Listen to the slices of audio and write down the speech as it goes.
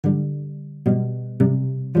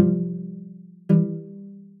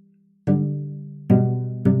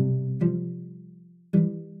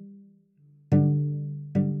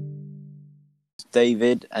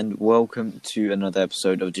David, and welcome to another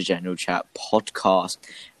episode of the General Chat podcast.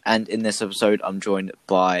 And in this episode, I'm joined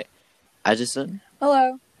by Addison.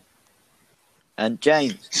 Hello. And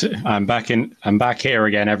James. I'm back here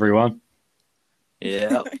again, everyone.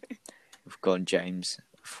 Yeah, we've got James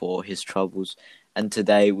for his troubles. And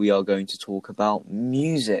today we are going to talk about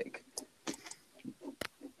music.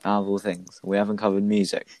 Out of all things, we haven't covered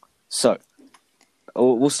music. So,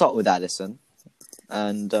 we'll start with Addison.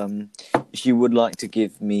 And if you would like to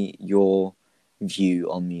give me your view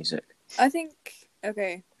on music. My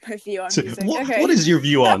view on music. What is your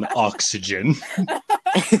view on oxygen? No,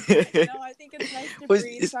 I think it's nice to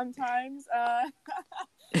breathe sometimes.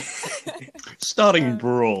 Starting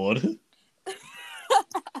broad.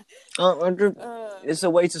 It's a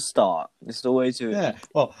way to start. It's a way to. Yeah.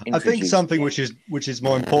 Well, I think something which is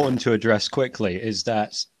more important to address quickly is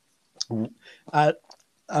that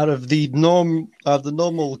out of the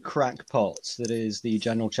normal crackpots that is the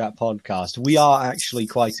General Chat podcast, we are actually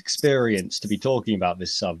quite experienced to be talking about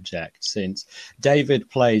this subject, since David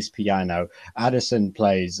plays piano, Addison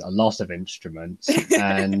plays a lot of instruments,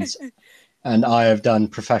 and I have done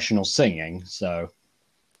professional singing. So,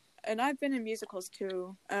 and I've been in musicals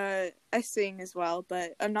too. I sing as well,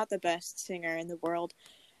 but I'm not the best singer in the world.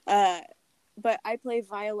 But I play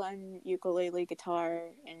violin, ukulele, guitar,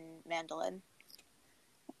 and mandolin.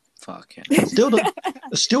 Fuck yeah.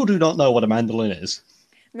 Still do not know what a mandolin is.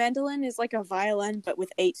 Mandolin is like a violin, but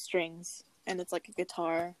with 8 strings, and it's like a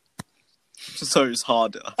guitar. So it's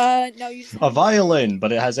harder. No, you just a violin,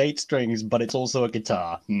 but it has 8 strings, but it's also a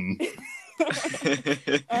guitar.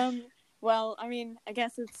 Well, I mean, I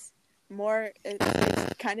guess it's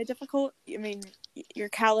kind of difficult. I mean, your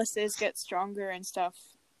calluses get stronger and stuff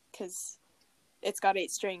because it's got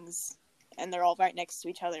 8 strings, and they're all right next to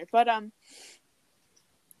each other. But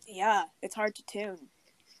yeah, it's hard to tune.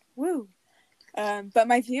 Woo. But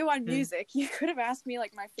my view on music, you could have asked me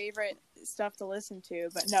like my favorite stuff to listen to,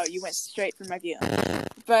 but no, you went straight for my view.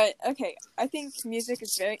 But okay, I think music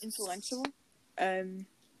is very influential,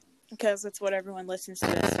 because it's what everyone listens to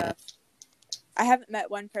and stuff. I haven't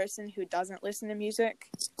met one person who doesn't listen to music,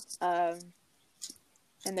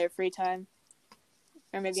 in their free time.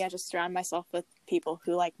 Or maybe I just surround myself with people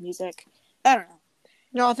who like music. I don't know.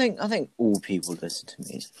 No, I think all people listen to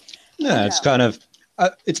music. Yeah, it's kind of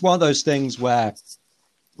it's one of those things where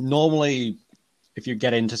normally, if you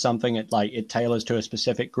get into something, it tailors to a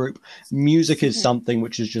specific group. Music is something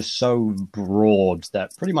which is just so broad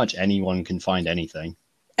that pretty much anyone can find anything.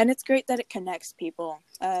 And it's great that it connects people.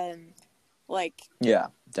 Yeah,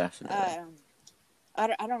 definitely.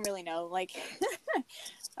 I don't really know. Like,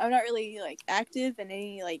 I'm not really like active in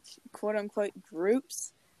any like quote unquote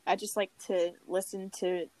groups. I just like to listen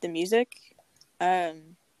to the music. Oh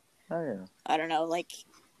yeah. I don't know, like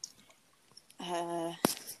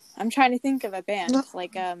I'm trying to think of a band.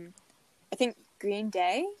 Like I think Green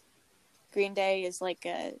Day. Green Day is like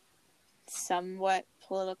a somewhat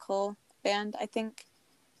political band, I think.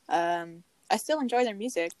 I still enjoy their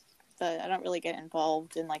music, but I don't really get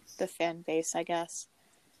involved in like the fan base, I guess.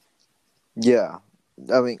 Yeah.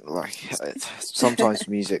 I mean, like, sometimes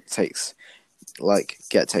music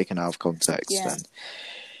get taken out of context, and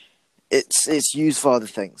it's used for other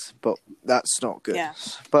things, but that's not good. Yeah.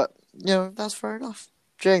 But that's fair enough.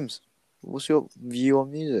 James, what's your view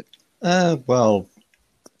on music? Well,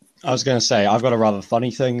 I was going to say I've got a rather funny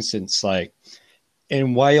thing, since like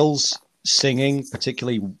in Wales, singing,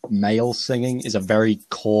 particularly male singing, is a very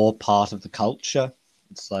core part of the culture.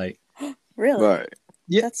 It's like really, right?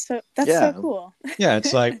 Yeah, that's so cool. Yeah,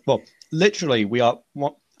 it's like, well, literally,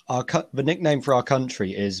 the nickname for our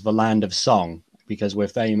country is the Land of Song, because we're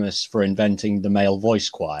famous for inventing the male voice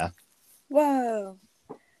choir. Whoa!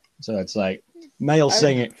 So it's like male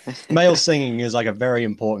singing is like a very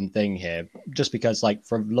important thing here, just because like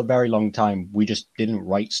for a very long time we just didn't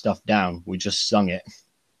write stuff down; we just sung it.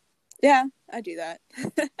 Yeah, I do that.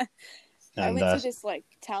 I And, went to this like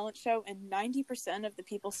talent show, and 90% of the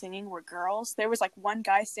people singing were girls. There was like one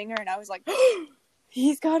guy singer, and I was like,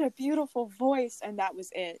 he's got a beautiful voice, and that was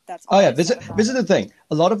it. That's all. Oh yeah, this is the thing.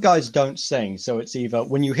 A lot of guys don't sing, so it's either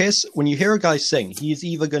when you hear a guy sing, he's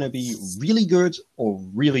either going to be really good or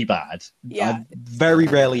really bad. Yeah, very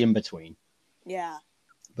rarely in between. Yeah,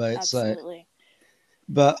 but it's absolutely.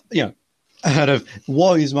 But out of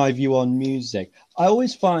what is my view on music, I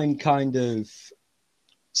always find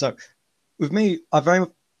so with me, I very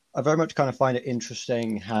much kind of find it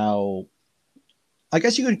interesting how, I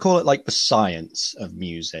guess you could call it like the science of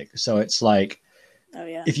music. So it's like, oh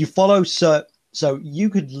yeah, if you follow so you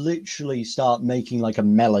could literally start making like a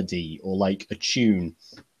melody or like a tune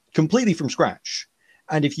completely from scratch,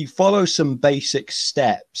 And if you follow some basic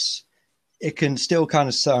steps, it can still kind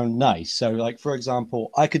of sound nice. So, like, for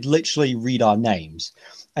example, I could literally read our names.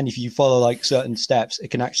 And if you follow like certain steps, it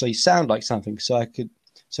can actually sound like something. So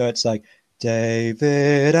it's like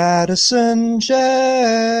David Addison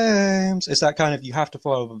James. It's that kind of, you have to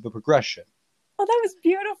follow the progression. Oh, that was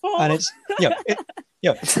beautiful. And it's,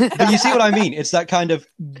 but you see what I mean? It's that kind of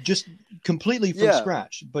just completely from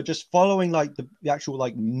scratch, but just following like the actual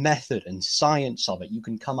like method and science of it, you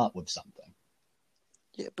can come up with something.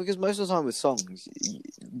 Yeah, because most of the time with songs,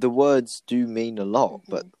 the words do mean a lot,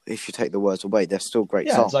 but if you take the words away, they're still great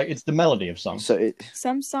songs. It's like, it's the melody of songs. So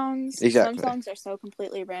some songs are so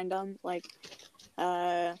completely random. Like,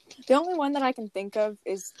 the only one that I can think of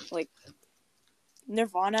is like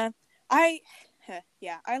Nirvana. I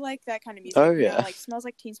like that kind of music. Oh, yeah. yeah. You know, like Smells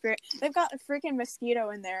Like Teen Spirit. They've got a freaking mosquito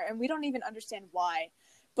in there, and we don't even understand why.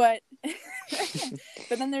 But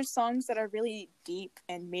but then there's songs that are really deep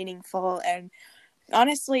and meaningful. And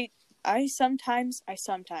honestly, I sometimes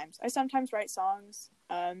write songs.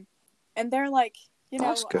 And they're like, you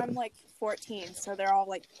know, I'm like 14, so they're all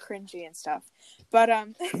like cringy and stuff. But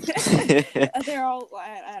they're all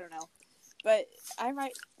I don't know. But I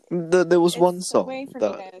write. There was one song. It's a way for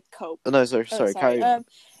me to cope. No, sorry. Carry on.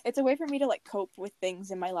 It's a way for me to like cope with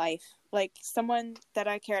things in my life. Like someone that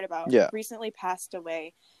I cared about recently passed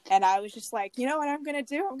away, and I was just like, you know what I'm gonna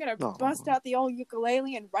do? I'm gonna bust out the old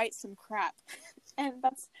ukulele and write some crap. And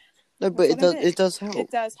that's but it does help.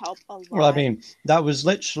 It does help a lot. Well, I mean, that was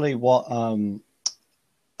literally what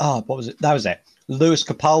what was it? That was it. Lewis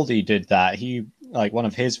Capaldi did that. He, like, one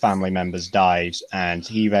of his family members died, and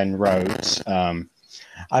he then wrote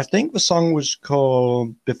I think the song was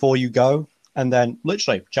called Before You Go, and then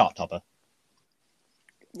literally chart topper.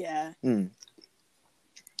 Yeah.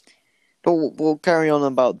 But we'll carry on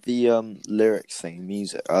about the lyrics thing,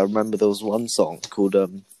 music. I remember there was one song called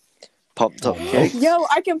Pumped Up Kicks. Yo,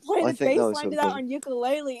 I can play the bass line to that on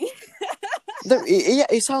ukulele. No,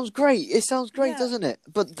 it sounds great. It sounds great, doesn't it?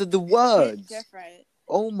 But the words. It's different.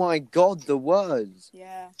 Oh my god, the words.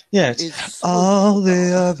 Yeah. Yeah, it's so all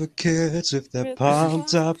the other kids, if they're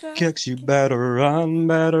pumped up kicks, you better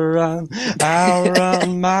run. I'll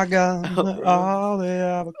run my gun. All the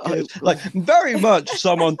other kids. Like, very much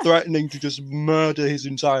someone threatening to just murder his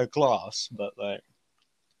entire class, but like.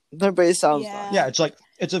 No, but it sounds like. Yeah, it's like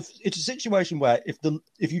it's a situation where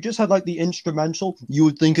if you just had like the instrumental, you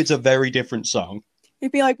would think it's a very different song.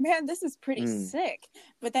 You'd be like, man, this is pretty sick.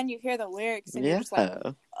 But then you hear the lyrics and you're just like,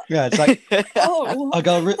 yeah, it's like, oh. I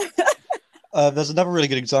got there's another really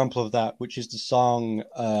good example of that, which is the song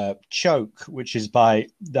Choke, which is by,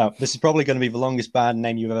 this is probably going to be the longest band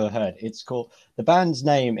name you've ever heard. It's called, the band's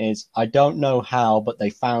name is I Don't Know How, But They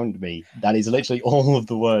Found Me. That is literally all of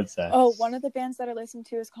the words there. Oh, one of the bands that I listen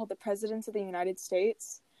to is called The Presidents of the United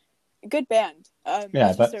States. Good band.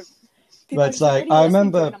 But it's like, I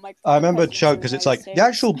remember Choke, because it's like, the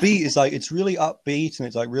actual beat is like, it's really upbeat and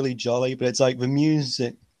it's like really jolly, but it's like the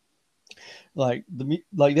music, like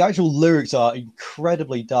the actual lyrics are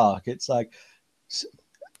incredibly dark. It's like,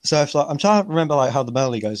 so it's like, I'm trying to remember like how the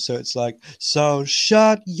melody goes. So it's like, so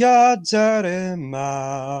shut your dirty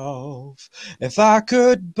mouth. If I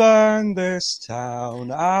could burn this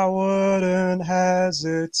town, I wouldn't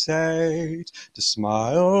hesitate to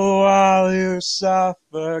smile while you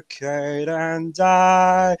suffocate and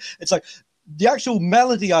die. It's like, the actual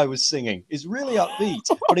melody I was singing is really upbeat,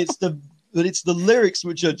 but it's the lyrics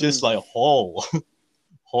which are just like, holy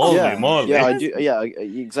moly. Yeah, I do. Yeah,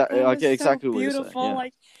 exactly. I get exactly what you're saying. Yeah.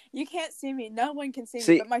 Like, you can't see me. No one can see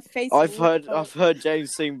me, but my face. I've heard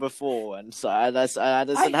James sing before, and so Addison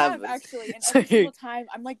I have actually, and every single time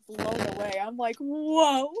I'm like blown away. I'm like,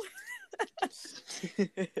 whoa,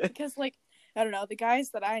 because like I don't know, the guys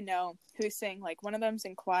that I know who sing, like one of them's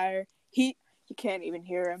in choir. You can't even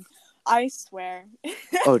hear him. I swear.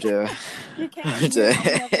 Oh dear. You can't hear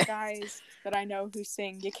any of the guys that I know who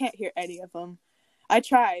sing. You can't hear any of them. I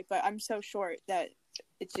try, but I'm so short that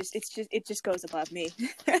it just goes above me.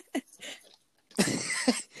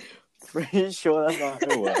 Pretty sure that's not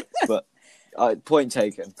how it works, but point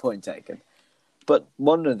taken. But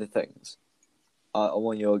one of the things I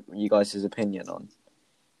want you guys' opinion on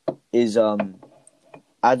is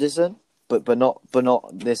Addison, but not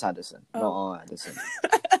this Addison, not our Addison.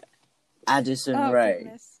 Addison Rae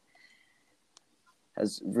goodness.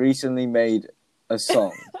 has recently made a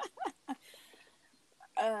song,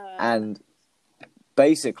 and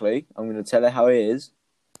basically, I'm going to tell it how it is.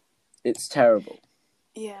 It's terrible.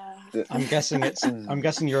 Yeah. I'm guessing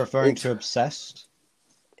you're referring to Obsessed.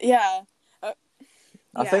 Yeah.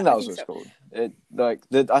 I think that was what it's called.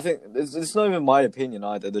 I think it's not even my opinion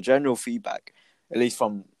either. The general feedback at least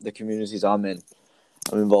from the communities I'm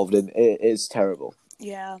involved in. It's terrible.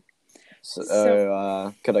 Yeah.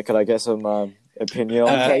 So could I get some opinion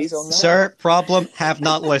Okay, on that? Sir, problem, have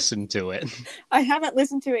not listened to it. I haven't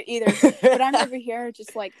listened to it either, but I'm over here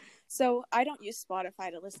just like, so I don't use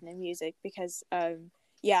Spotify to listen to music because,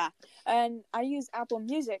 yeah, and I use Apple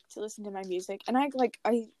Music to listen to my music, and I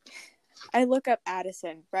look up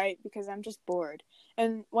Addison, right, because I'm just bored,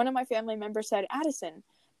 and one of my family members said, Addison,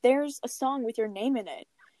 there's a song with your name in it,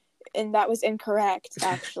 and that was incorrect,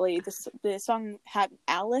 actually. The song had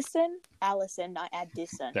Allison, not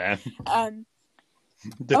Addison. Damn.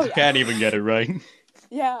 Yeah. Can't even get it right.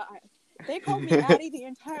 Yeah, they called me Addie the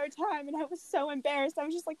entire time, and I was so embarrassed. I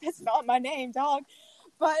was just like, "That's not my name, dog."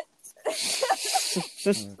 But,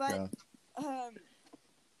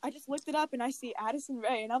 I just looked it up, and I see Addison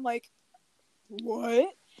Rae, and I'm like,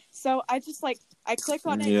 "What?" So I just I click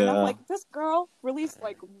on it, and I'm like, "This girl released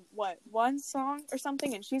one song or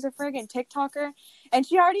something, and she's a friggin' TikToker, and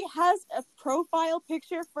she already has a profile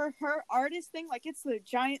picture for her artist thing. Like it's the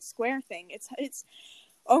giant square thing. It's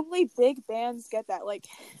only big bands get that. Like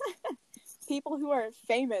people who are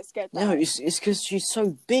famous get that. No, it's because she's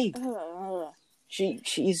so big.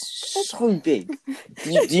 She's so big.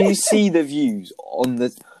 do you see the views on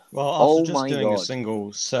the? Well, after just doing a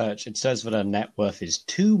single search, it says that her net worth is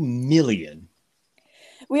 2 million.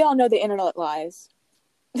 We all know the internet lies.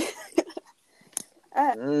 But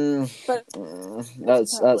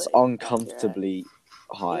that's uncomfortably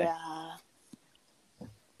high. Yeah.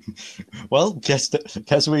 Well, guess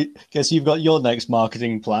you've got your next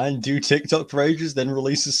marketing plan. Do TikTok for ages, then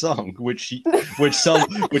release a song, which a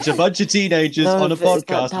bunch of teenagers on a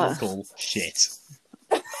podcast will call shit.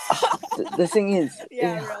 The thing is,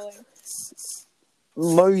 really.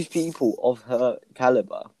 Most people of her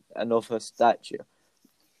caliber and of her stature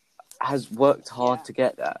has worked hard to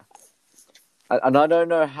get there. And I don't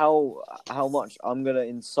know how much I'm gonna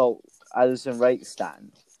insult Addison Rae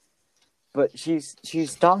stan, but she's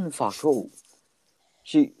done fuck all.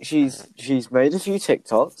 She's made a few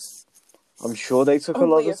TikToks. I'm sure they took a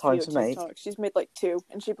lot of time to make. She's made 2,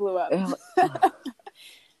 and she blew up.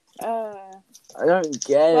 I don't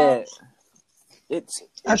get it. It's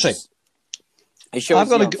actually. It shows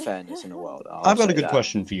the unfairness in the world. I've got a good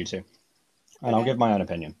question for you two, and I'll give my own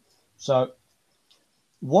opinion. So,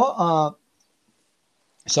 what are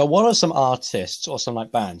some artists or some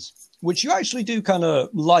bands which you actually do kind of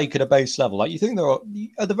like at a base level? Like you think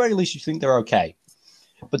at the very least you think they're okay,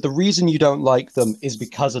 but the reason you don't like them is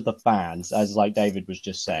because of the fans, as David was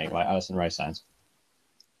just saying, like Addison Rae fans.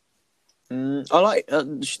 I like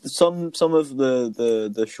some of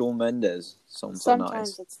the Shawn Mendes songs. Sometimes are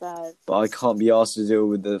nice, it's that, but I can't be asked to deal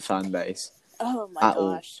with the fan base. Oh my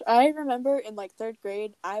gosh! I remember in 3rd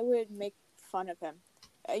grade, I would make fun of him,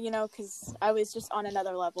 because I was just on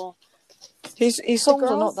another level. His songs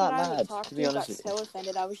are not that bad, to be honest with you. So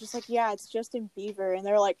offended, I was just like, "Yeah, it's Justin Bieber," and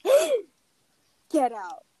they're like, "Get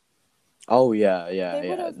out!" Oh yeah.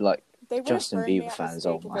 They would Justin have Bieber me fans.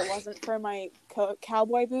 If it wasn't for my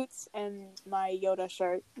cowboy boots and my Yoda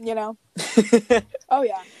shirt, Oh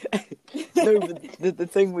yeah. No, but the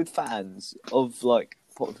thing with fans of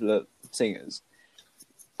popular singers,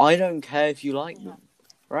 I don't care if you like them,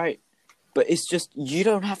 right? But it's just you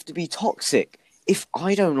don't have to be toxic if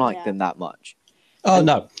I don't like them that much. Oh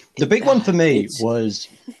no, the big one for me was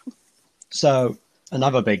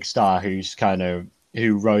another big star who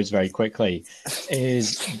rose very quickly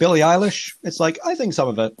is Billie Eilish. It's I think some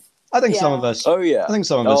of it. I think some of us. Oh yeah. I think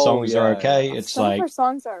some of her songs are okay. Yeah. It's some of her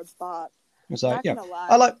songs are a bop. It's I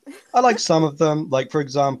like some of them. Like for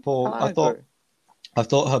example, I thought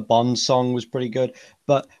her Bond song was pretty good.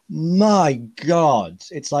 But my God,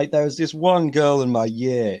 it's there was this one girl in my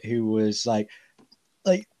year who was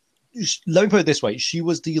let me put it this way. She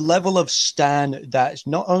was the level of stan that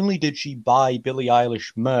not only did she buy Billie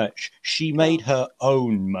Eilish merch, she made her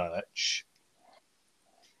own merch.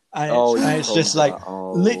 And it's just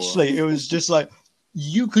literally, it was just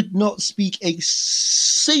you could not speak a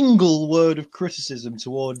single word of criticism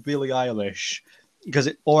toward Billie Eilish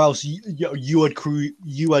or else you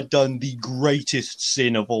had done the greatest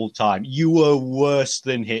sin of all time. You were worse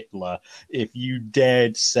than Hitler if you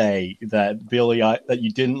dared say that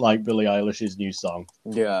you didn't like Billie Eilish's new song.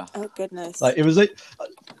 Yeah. Oh goodness. It was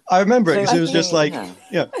I remember it because it was just I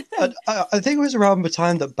think it was around the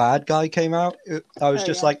time that Bad Guy came out. I was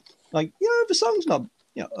just the song's not.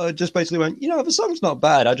 Just basically went. The song's not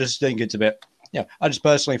bad. I just think it's a bit Yeah, I just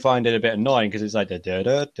personally find it a bit annoying because it's like and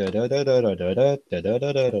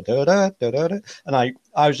I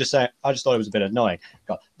was just saying, I just thought it was a bit annoying.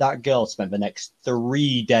 God, that girl spent the next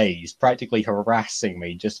 3 days practically harassing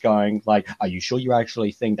me, just going like, "Are you sure you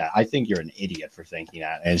actually think that? I think you're an idiot for thinking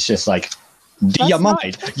that." And it's just like, do you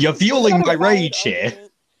mind? You're fueling my rage here.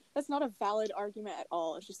 That's not a valid argument at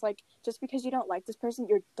all. It's just like, just because you don't like this person,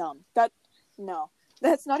 you're dumb.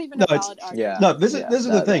 That's not even a valid argument. Yeah. No, this is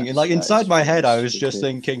the thing. And like inside my head, I was just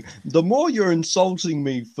thinking, the more you're insulting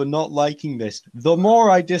me for not liking this, the more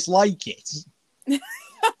I dislike it.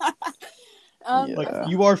 Like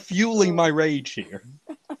you are fueling my rage here.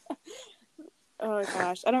 Oh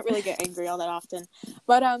gosh, I don't really get angry all that often,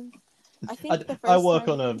 but I think the first I work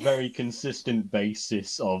time... on a very consistent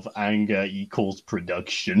basis of anger equals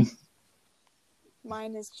production.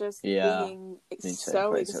 Mine is just Yeah, being me too,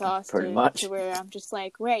 so exhausted pretty much. to where I'm just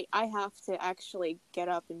like, wait, I have to actually get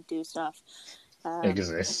up and do stuff.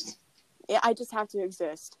 Exist. Yeah, I just have to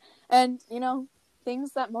exist. And, you know,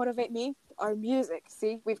 things that motivate me are music.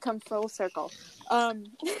 See, we've come full circle. I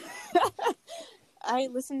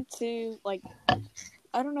listen to, like,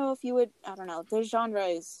 I don't know if you would, I don't know, the genre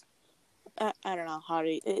is, I don't know how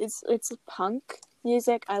to, it's punk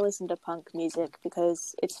music. I listen to punk music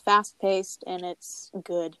because it's fast paced and it's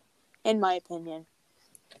good, in my opinion.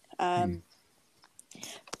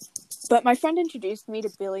 But my friend introduced me to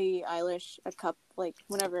Billie Eilish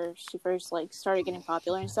whenever she first started getting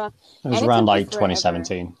popular and stuff. It was around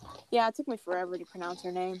 2017. Yeah, it took me forever to pronounce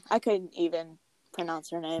her name. I couldn't even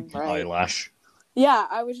pronounce her name right. Eyelash. Yeah,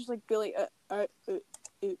 I was just like, Billie,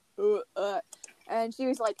 and she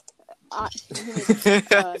was like, Eilish,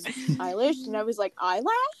 and I was like, eyelash?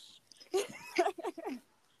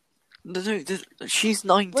 No, she's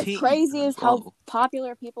 19. What's crazy is how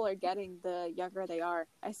popular people are getting the younger they are.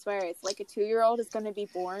 I swear, it's like a 2-year-old is going to be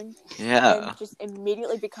born and just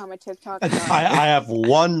immediately become a TikTok star. I have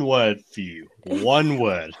one word for you. One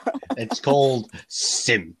word. It's called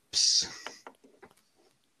simps.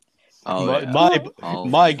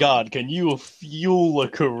 My God, can you fuel a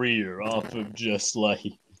career off of just like...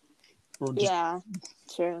 Yeah,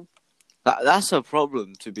 true. That's a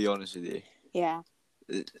problem, to be honest with you. Yeah.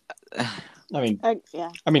 I mean,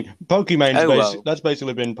 yeah. I mean, Pokemon's that's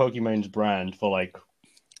basically been Pokemon's brand for like,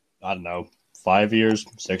 I don't know, 5 years,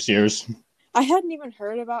 6 years. I hadn't even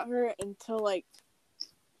heard about her until like,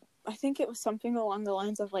 I think it was something along the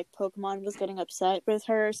lines of like Pokemon was getting upset with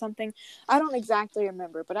her or something. I don't exactly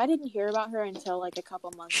remember, but I didn't hear about her until like a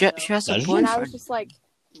couple months ago. She has a boyfriend. And I was just like,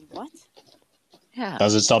 what? Yeah.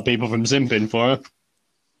 Does it stop people from simping for her?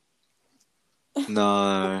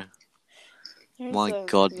 No. My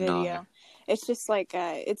God, video. no. It's just like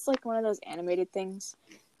it's like one of those animated things,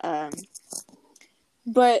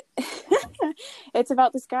 but it's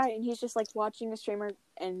about this guy and he's just like watching a streamer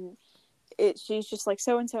and she's just like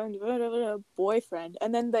so and so boyfriend,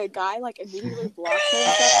 and then the guy like immediately blocks her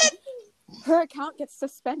and stuff. Her account gets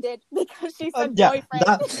suspended because she said boyfriend.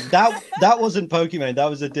 That wasn't Pokemon. That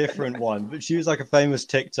was a different one. But she was like a famous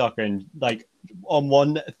TikToker, and like on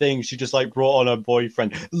one thing, she just like brought on her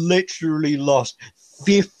boyfriend. Literally lost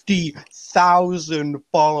 50,000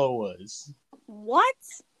 followers. What?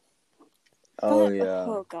 Oh yeah.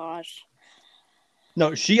 Oh gosh.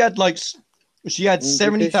 No, she had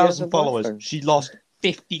 70,000 followers. She lost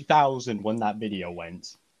 50,000 when that video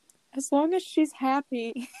went. As long as she's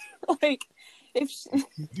happy, like if she...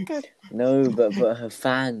 No, but her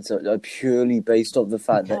fans are purely based off the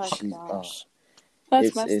fact that she's.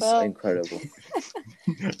 That's it's incredible.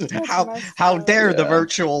 How dare the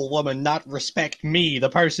virtual woman not respect me, the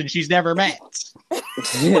person she's never met?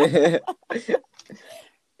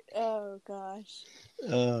 Oh gosh.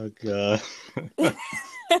 Oh god.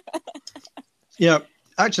 Yeah,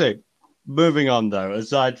 actually, moving on though.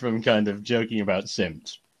 Aside from kind of joking about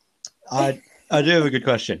simps. I do have a good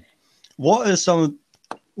question. What is some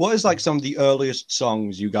of the earliest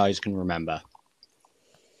songs you guys can remember?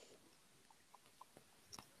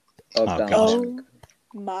 Oh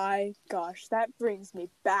my gosh, that brings me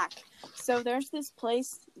back. So there's this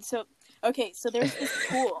place. So there's this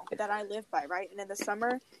pool that I live by, right? And in the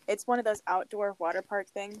summer, it's one of those outdoor water park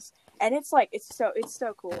things, and it's so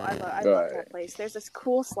cool. I love that place. There's this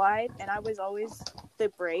cool slide, and I was always the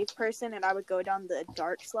brave person, and I would go down the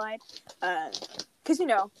dark slide, because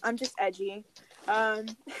I'm just edgy,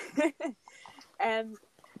 and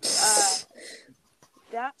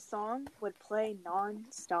that song would play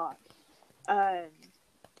nonstop,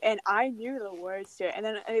 and I knew the words to it. And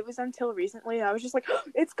then it was until recently I was just like, oh,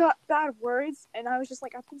 it's got bad words. And I was just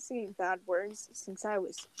like, I've been singing bad words since I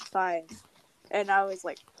was 5. And I was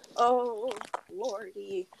like, oh,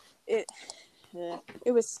 Lordy.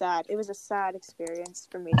 it was sad. It was a sad experience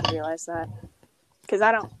for me to realize that, because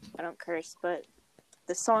I don't curse, but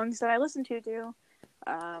the songs that I listen to do,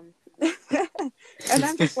 and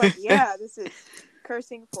I'm just like, yeah, this is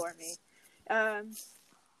cursing for me.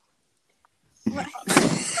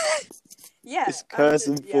 Yeah, It's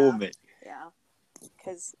cursing for me. Yeah,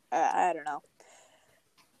 because I don't know.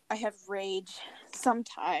 I have rage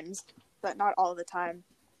sometimes, but not all the time.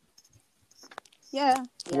 Yeah.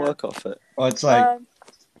 Work off it. Well, it's like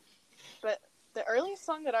but the earliest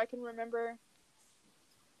song that I can remember,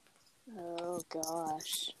 oh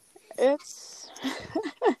gosh, it's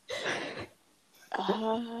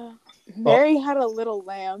Mary Had a Little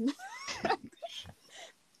Lamb.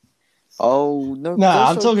 Oh no! no,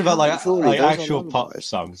 I'm those talking about don't like, count, surely. like Those are actual pop lullabies.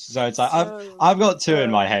 songs. So it's like I've got two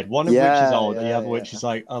in my head. One of which is old, and the other which is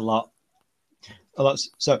like a lot.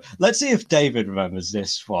 So let's see if David remembers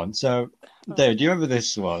this one. So, David, do you remember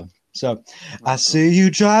this one? So, I see you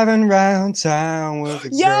driving round town with a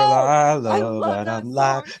girl I love, and I'm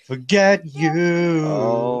like, forget you.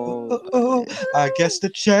 Oh. I guess the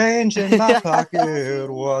change in my pocket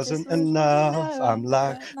wasn't enough. I'm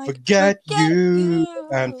like, forget you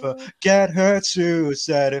and forget her too.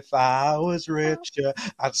 Said if I was richer,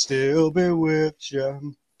 I'd still be with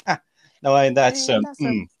you. No, ain't that some?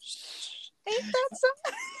 Ain't that some?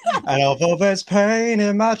 And although there's pain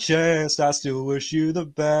in my chest, I still wish you the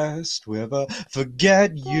best with a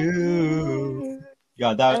forget you.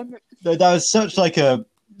 Yeah, that was such like a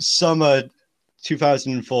summer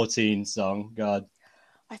 2014 song. God.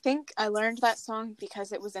 I think I learned that song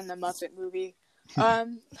because it was in the Muppet movie.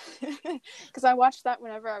 Because I watched that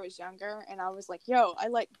whenever I was younger, and I was like, yo, I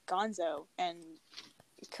like Gonzo and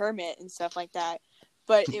Kermit and stuff like that.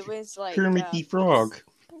 But it was like Kermit the Frog.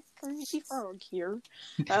 Kermit the Frog here.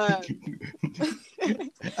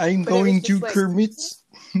 I'm going to like, Kermit.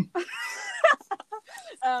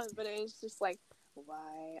 but it was just like,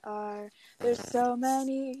 why are there so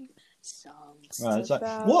many songs? It's like,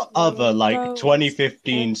 what other like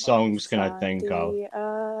 2015 songs can I think of? The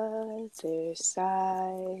other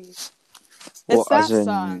side. What, It's that as in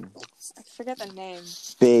song. I forget the name.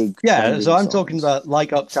 Big. Yeah, so I'm songs. talking about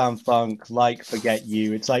like Uptown Funk, like Forget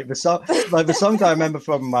You. It's like the songs I remember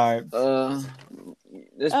from my.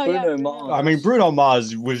 There's Bruno Mars. I mean, Bruno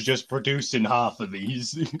Mars was just producing half of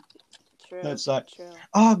these. True. That's like, true.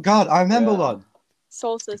 oh God, I remember one.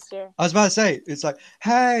 Soul Sister. I was about to say, it's like,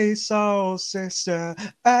 hey, soul sister,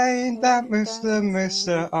 ain't that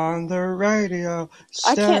Mr. on the radio?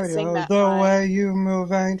 I Stereo, can't sing that the high. way you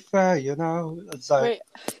move ain't fair, you know? It's like, Wait,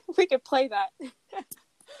 we could play that.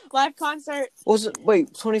 Live concert. Was it? Wait,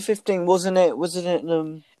 2015 wasn't it? Wasn't it?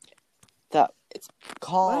 That It's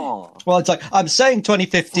car. well, it's like, I'm saying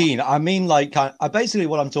 2015. I mean, like, basically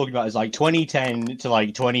what I'm talking about is like 2010 to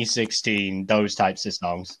like 2016, those types of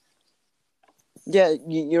songs. Yeah,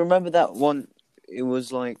 you remember that one? It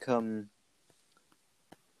was like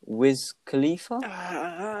Wiz Khalifa,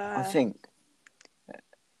 I think.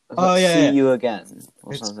 Oh yeah. See You Again.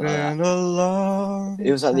 Or It's something been like that. a long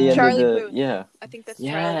It was at the end Charlie of the Puth. yeah. I think that's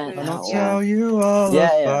Yeah, Charlie And Puth. I'll that tell one. you all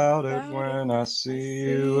Yeah. about it when I see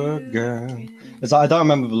you again. It's like, I don't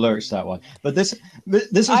remember the lyrics to that one, but this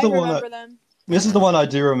is I the one. remember them. This is the one I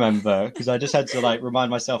do remember because I just had to like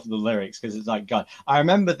remind myself of the lyrics because it's like, God, I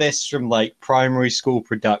remember this from like primary school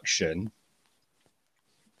production.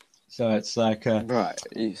 So it's like Right.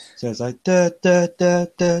 so it's like da da da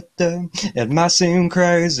da da. It might seem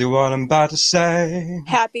crazy what I'm about to say.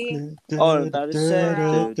 Happy. Oh, about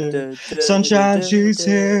to say. Sunshine, she's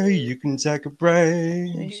here. You can take a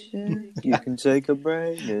break. You can take a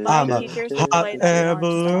break. I'm My a teachers would hot play that air song just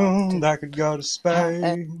balloon that could go to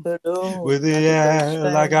space with the Yeah.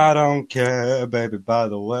 air like I don't care, baby. By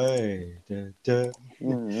the way,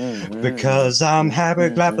 because I'm happy,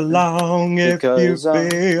 clap along if you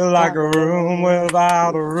feel like a room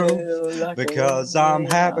without a roof. Because I'm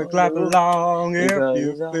happy, clap along if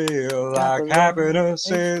you feel like happiness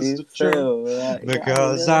is the truth.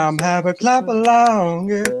 Because I'm happy, clap along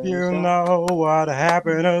if you know what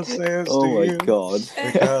happiness is Oh to my you. god.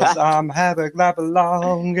 Because I'm happy, clap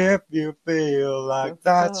along if you feel like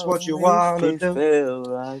that's what you want to do.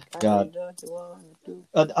 God.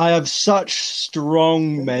 And I have such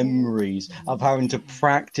strong memories of having to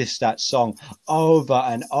practice that song over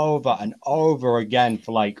and over and over again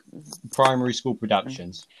for like primary school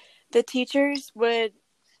productions. The teachers would,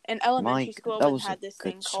 in elementary Mike, school, that would was a have this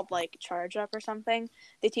good thing song. called like Charge Up or something.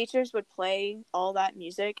 The teachers would play all that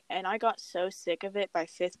music, and I got so sick of it by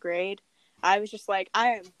 5th grade. I was just like, I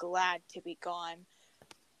am glad to be gone.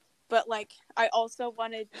 but like I also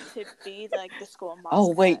wanted to be like the school mascot.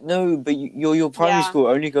 Oh wait, no, but your primary Yeah. school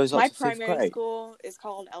only goes up My to 5th primary grade. school is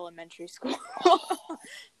called elementary school.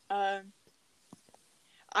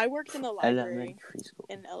 I worked in the library Elementary school.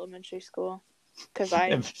 in elementary school because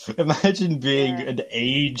I Imagine being Yeah. an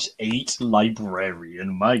age 8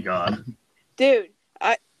 librarian. My God. dude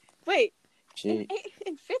Gee.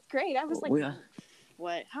 in 5th grade I was like We are-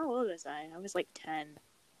 what? How old was I? I was like 10.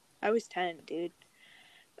 I was 10, dude.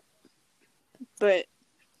 But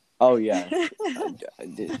Oh yeah,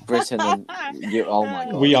 Britain and you. Oh my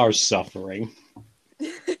god, We are suffering. we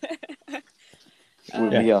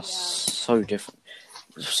Yeah. are so different.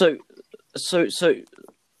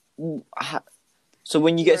 So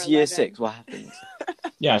when you get You're to year 11. 6, what happens?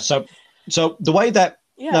 Yeah, so the way that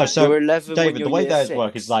yeah. No, so You're 11 when David, you're the way year theirs 6.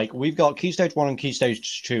 work is like we've got Key Stage 1 and Key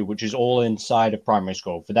Stage 2, which is all inside of primary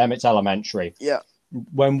school. For them, it's elementary. Yeah.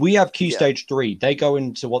 When we have Key Yeah. Stage 3, they go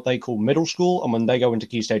into what they call middle school, and when they go into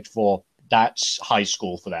Key Stage 4, that's high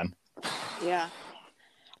school for them. Yeah.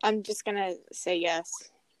 I'm just gonna say yes.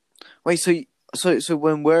 Wait, so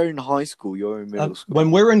when we're in high school, you're in middle school.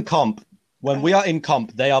 When we're in comp, when we are in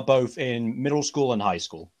comp, they are both in middle school and high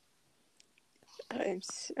school.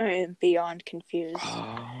 I'm beyond confused.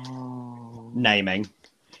 Oh. Naming.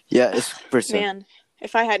 Yeah, it's Britain. Man,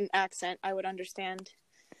 if I had an accent, I would understand.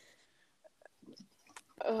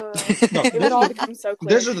 No, It would all become so clear.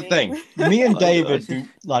 This to is the me. thing. Me and I David, know.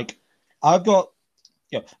 like, I've got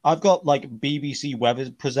like BBC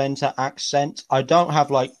weather presenter accent. I don't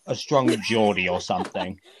have like a strong Geordie or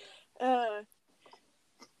something.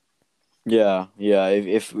 Yeah.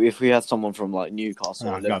 If we had someone from like Newcastle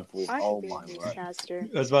Oh, or God. Liverpool, I oh could be my a word. newscaster.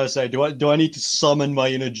 I was about to say, do I need to summon my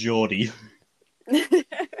inner Geordie?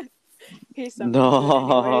 He's something good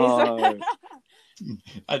No. anyways.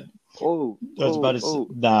 I was about to say, Oh.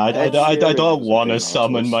 nah, I Ed don't Sheeran was a want to good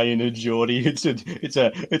summon artist. my inner Geordie. It's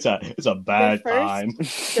a bad first- time.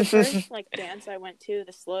 The first like dance I went to,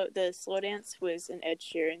 the slow dance was an Ed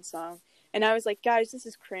Sheeran song, and I was like, guys, this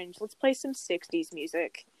is cringe. Let's play some '60s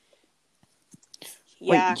music.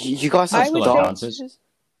 Yeah, Wait, you guys I have would dances?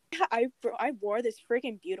 I wore this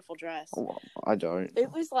freaking beautiful dress. Oh, I don't.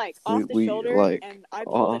 It was like off the We, shoulder, like, and I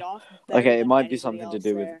pulled it off. better Okay, it than might be anybody something to else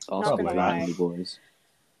do with there. us Not Probably gonna not. lie. Randy boys.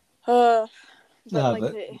 But No, like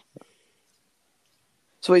but-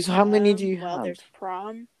 So wait, so how many do you well, have? there's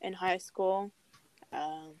prom in high school.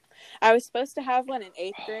 I was supposed to have one in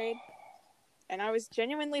 8th grade, and I was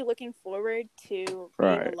genuinely looking forward to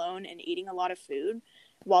Right. being alone and eating a lot of food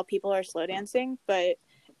while people are slow dancing, but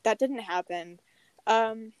that didn't happen.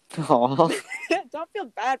 Aw. Don't feel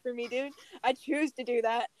bad for me, dude. I choose to do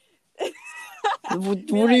that. What Be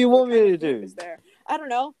do like, you what want me kind to of food do? is there? I don't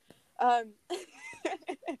know.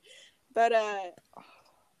 But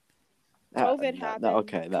COVID happened.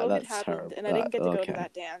 Okay, COVID that's happened, terrible. and I didn't get to go to okay.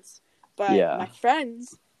 that dance. But Yeah. my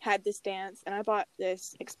friends had this dance, and I bought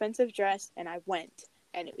this expensive dress, and I went,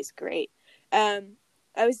 and it was great. I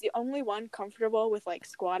was the only one comfortable with like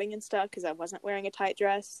squatting and stuff because I wasn't wearing a tight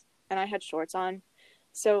dress, and I had shorts on.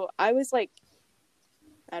 So I was like,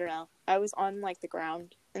 I don't know, I was on like the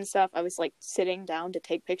ground and stuff. I was like sitting down to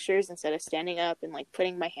take pictures instead of standing up and like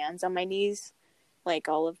putting my hands on my knees, like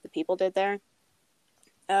all of the people did there.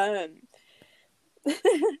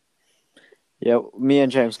 Yeah, me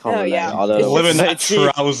and James can't Oh, relate. yeah. I don't know what Living to that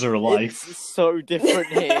say. trouser life. It's so different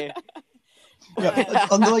here. Yeah,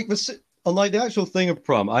 unlike the actual thing of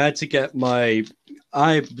prom, I had to get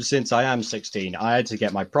since I am 16, I had to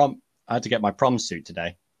get my prom suit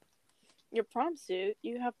today. Your prom suit?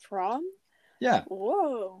 You have prom? Yeah,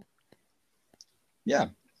 Whoa. yeah.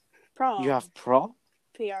 Prom. You have prom?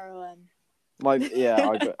 PROM. I go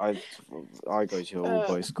to an all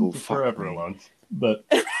boys school. For Fuck me. everyone. But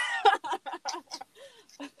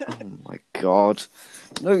Oh my god.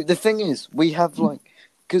 No, the thing is, we have like,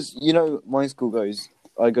 because you know, my school goes.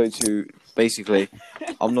 I go to basically.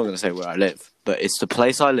 I'm not gonna say where I live, but it's the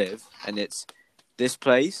place I live, and it's this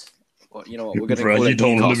place. Well, you know what? We're gonna Brad, call you it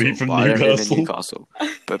don't wanna Newcastle. be from but I don't live in Newcastle. Newcastle.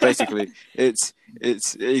 But basically, it's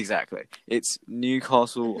exactly it's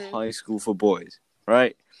Newcastle Mhm. High School for boys,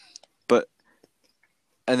 right?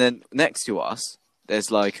 And then next to us, there's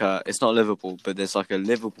like it's not Liverpool, but there's like a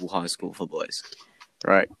Liverpool High School for boys,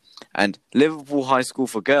 right? And Liverpool High School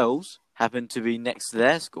for girls happen to be next to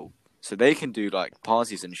their school, so they can do like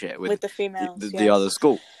parties and shit with With the females. the other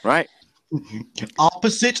school, right?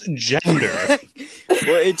 opposite gender.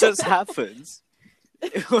 Well, it just happens.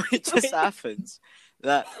 It just happens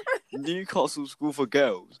that Newcastle School for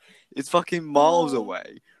girls is fucking miles Oh.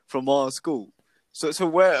 away from our school. So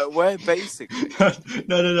where basically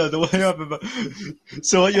No. The way I'm about...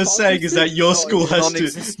 So what you're saying is that your school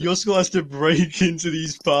has to break into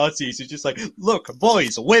these parties. It's just like, look,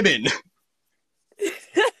 boys, women.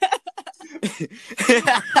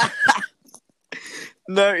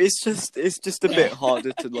 No, it's just a bit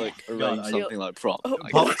harder to like arrange something like prom. I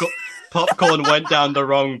guess. Popcorn went down the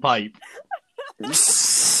wrong pipe.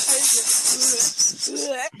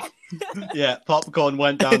 Yeah, popcorn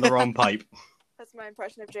went down the wrong pipe. That's my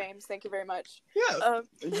impression of James. Thank you very much. Yeah.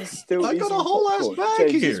 I got a whole ass bag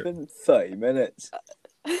James, here. It's been 30 minutes.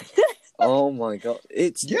 Oh my god.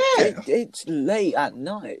 It's late at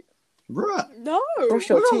night. Right. No. Brush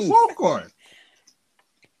your Look at teeth. popcorn.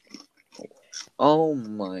 Oh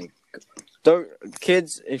my god.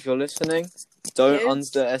 Kids, if you're listening, don't Kids?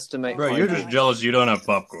 underestimate Bro, my you're dad. just jealous you don't have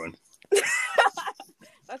popcorn.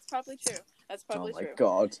 That's probably true. That's probably Oh my true.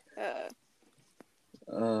 god.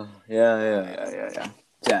 Yeah.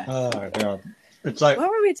 Oh god. It's like, What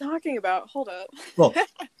were we talking about? Hold up. well,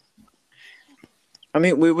 I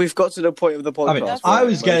mean, we've got to the point of the podcast. I mean, where I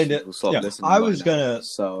was most going to- people stop yeah, listening I by was now, gonna-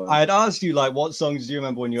 So I had asked you, like, what songs do you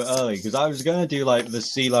remember when you were early? Because I was going to do, like, the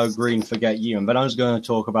CeeLo Green Forget You, and then I was going to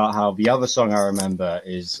talk about how the other song I remember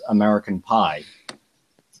is American Pie.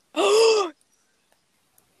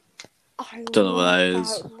 I Don't know what that love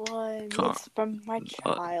is. that one. Can't- It's from my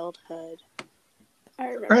childhood. I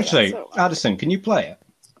remember Actually, that so well. Addison, can you play it?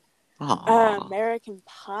 American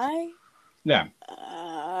Pie? Yeah.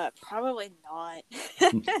 Probably not.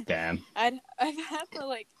 Damn. I'd have to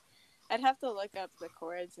look up the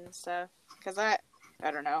chords and stuff because I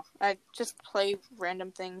don't know. I just play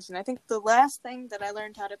random things, and I think the last thing that I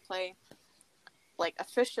learned how to play, like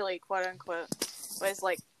officially, quote unquote, was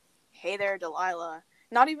like "Hey There, Delilah."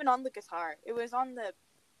 Not even on the guitar. It was on the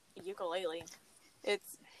ukulele.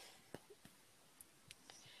 It's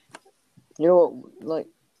you know what? Like,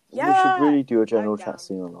 Yeah. we should really do a general I'm down. chat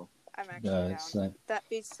sing along. I'm actually Yeah, down. it's like... That'd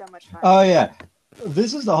be so much fun. Oh, yeah.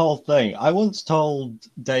 This is the whole thing. I once told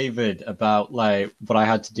David about, like, what I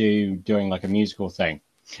had to do during, like, a musical thing.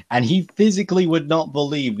 And he physically would not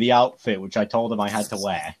believe the outfit which I told him I had to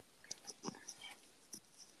wear.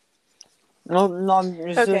 No,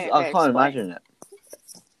 it's Okay, just, I okay, can't explain. imagine it.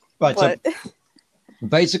 Right, But so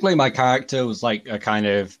basically my character was, like, a kind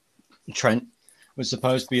of... was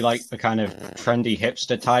supposed to be like a kind of trendy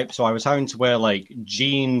hipster type, so I was having to wear like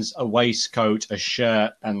jeans, a waistcoat, a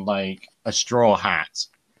shirt, and like a straw hat.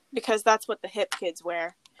 because that's what the hip kids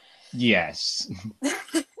wear. Yes.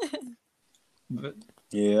 But,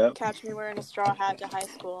 Yeah. Catch me wearing a straw hat to high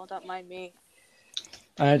school. Don't mind me.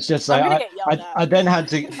 and it's just I'm like gonna get yelled at. I then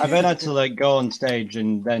had to like go on stage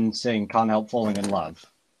and then sing "Can't Help Falling in Love."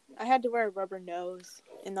 I had to wear a rubber nose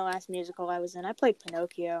in the last musical I was in. I played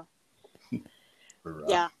Pinocchio.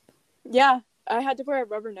 Yeah. I had to wear a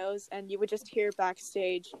rubber nose, and you would just hear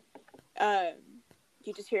backstage.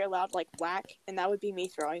 You just hear a loud like whack, and that would be me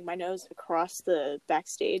throwing my nose across the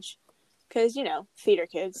backstage, because theater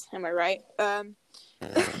kids. Am I right?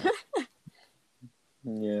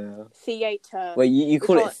 Yeah. Theater. Wait, you We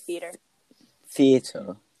call it theater.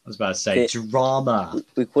 theatre? I was about to say drama.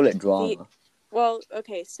 We call it drama. Well,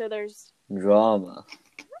 okay, so there's Drama.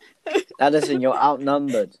 Addison, you're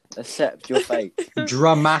outnumbered. Accept your fate.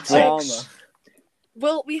 Dramatics. Drama.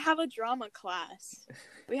 Well, we have a drama class.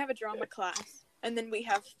 And then we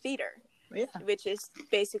have theater, Yeah. which is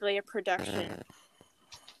basically a production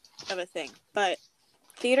of a thing. But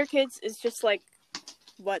theater kids is just like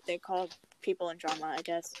what they call people in drama, I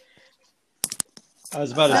guess. I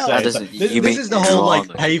was about to No. say That doesn't- this you mean is the whole like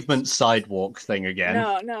drama. pavement sidewalk thing again.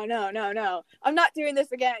 No. I'm not doing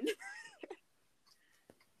this again.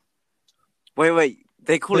 Wait.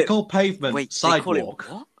 They call They it. call pavement Wait, they call it sidewalk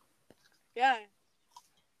what? Yeah.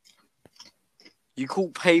 You call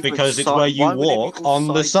pavement because it's si- where you why would it be walk called on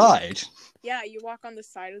the sidewalk? side. Yeah, you walk on the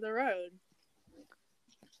side of the road.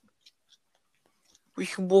 We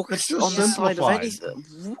can walk It's on just the side of simplified.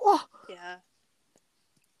 anything. What? Yeah.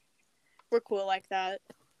 We're cool like that.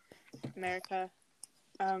 America.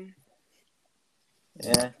 Yeah.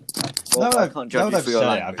 No, Well, I I've- can't no, judge you I've for your said it.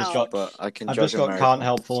 language, I've just got- but I can I've judge just got America. "Can't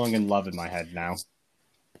Help Falling in Love" in my head now.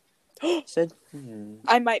 Said,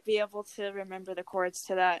 I might be able to remember the chords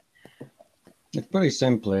to that. It's pretty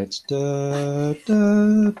simple. It's da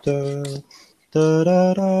da da da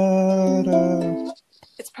da da da.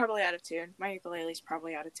 It's probably out of tune. My ukulele's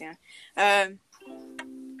probably out of tune.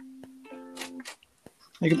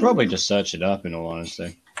 You could probably just search it up, in all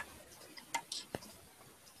honesty.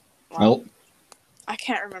 Well, Well, I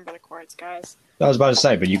can't remember the chords, guys. I was about to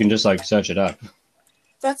say, but you can just like search it up.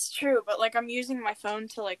 That's true, but like I'm using my phone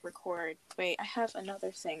to like record. Wait, I have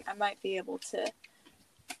another thing. I might be able to.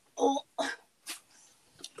 Oh,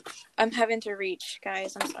 I'm having to reach,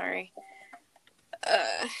 guys. I'm sorry.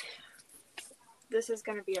 This is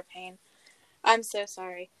gonna be a pain. I'm so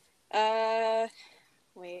sorry.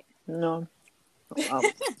 Wait. No.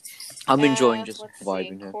 I'm enjoying just let's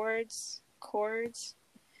vibing see. here. Chords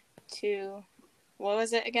to. What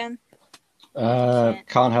was it again?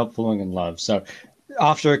 Can't help falling in love. So,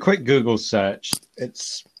 after a quick Google search, it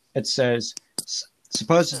says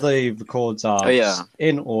supposedly the chords are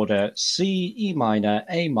in order: C, E minor,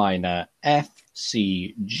 A minor, F,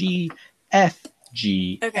 C, G, F,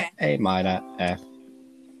 G, A minor, F.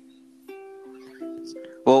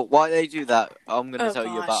 Well, why they do that, I'm going to tell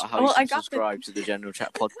you about how you can subscribe to the General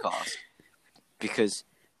Chat podcast. Because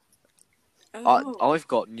I've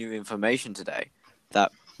got new information today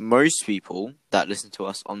that most people that listen to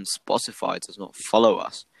us on Spotify does not follow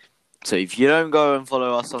us. So if you don't go and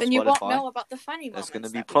follow us on then Spotify, you won't know about the funny moments. There's going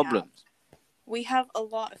to be problems. We have a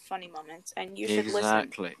lot of funny moments, and you should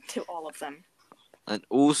listen to all of them. And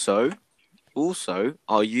also,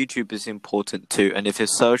 our YouTube is important too. And if you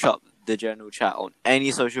search up the General Chat on any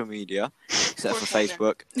social media, except for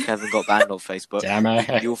Facebook, Kevin got banned on Facebook. Damn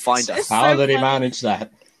it. You'll find us. How did he manage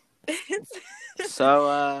that?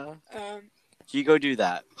 So, you go do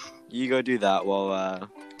that. While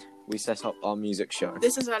we set up our music show.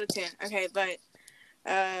 This is out of tune. Okay, but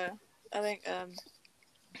I think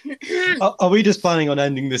Are we just planning on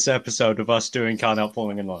ending this episode of us doing Can't Help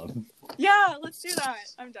Falling in Love? Yeah, let's do that.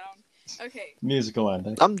 I'm down. Okay. Musical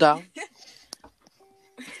ending. I'm down.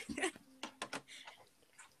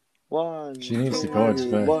 She needs the chords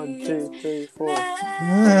first. 1, 2, 3, 4.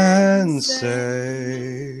 And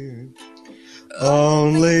say,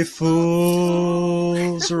 only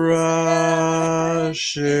fools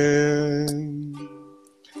rush in,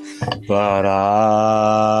 but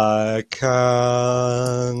I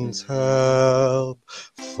can't help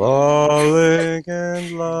falling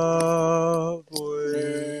in love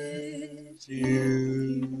with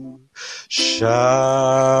you. Shall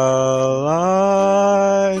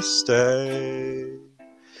I stay?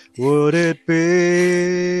 Would it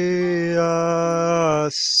be a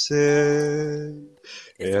sin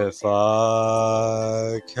if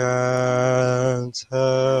I can't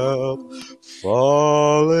help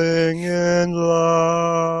falling in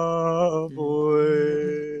love with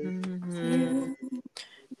you?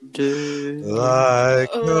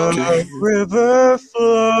 Like a river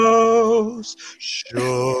flows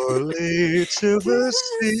surely to the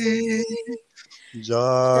sea,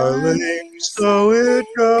 darling, so it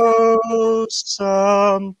goes.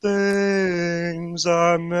 Some things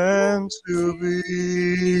are meant to be.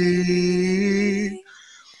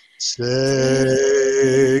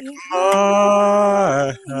 Take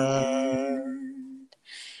my hand,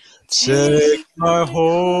 take my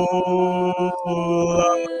whole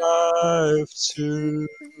life too,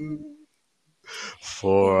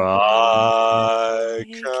 for I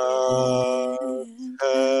can't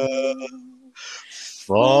help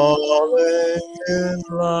falling in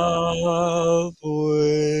love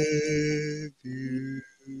with you.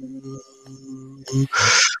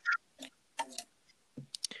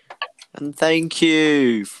 And thank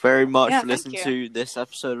you very much for listening to this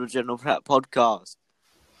episode of General Chat Podcast.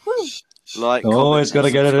 Woo. Like, always got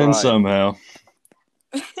to get it in somehow.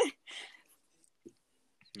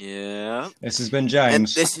 Yeah. This has been James. And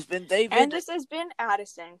this has been David. And this has been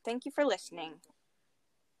Addison. Thank you for listening.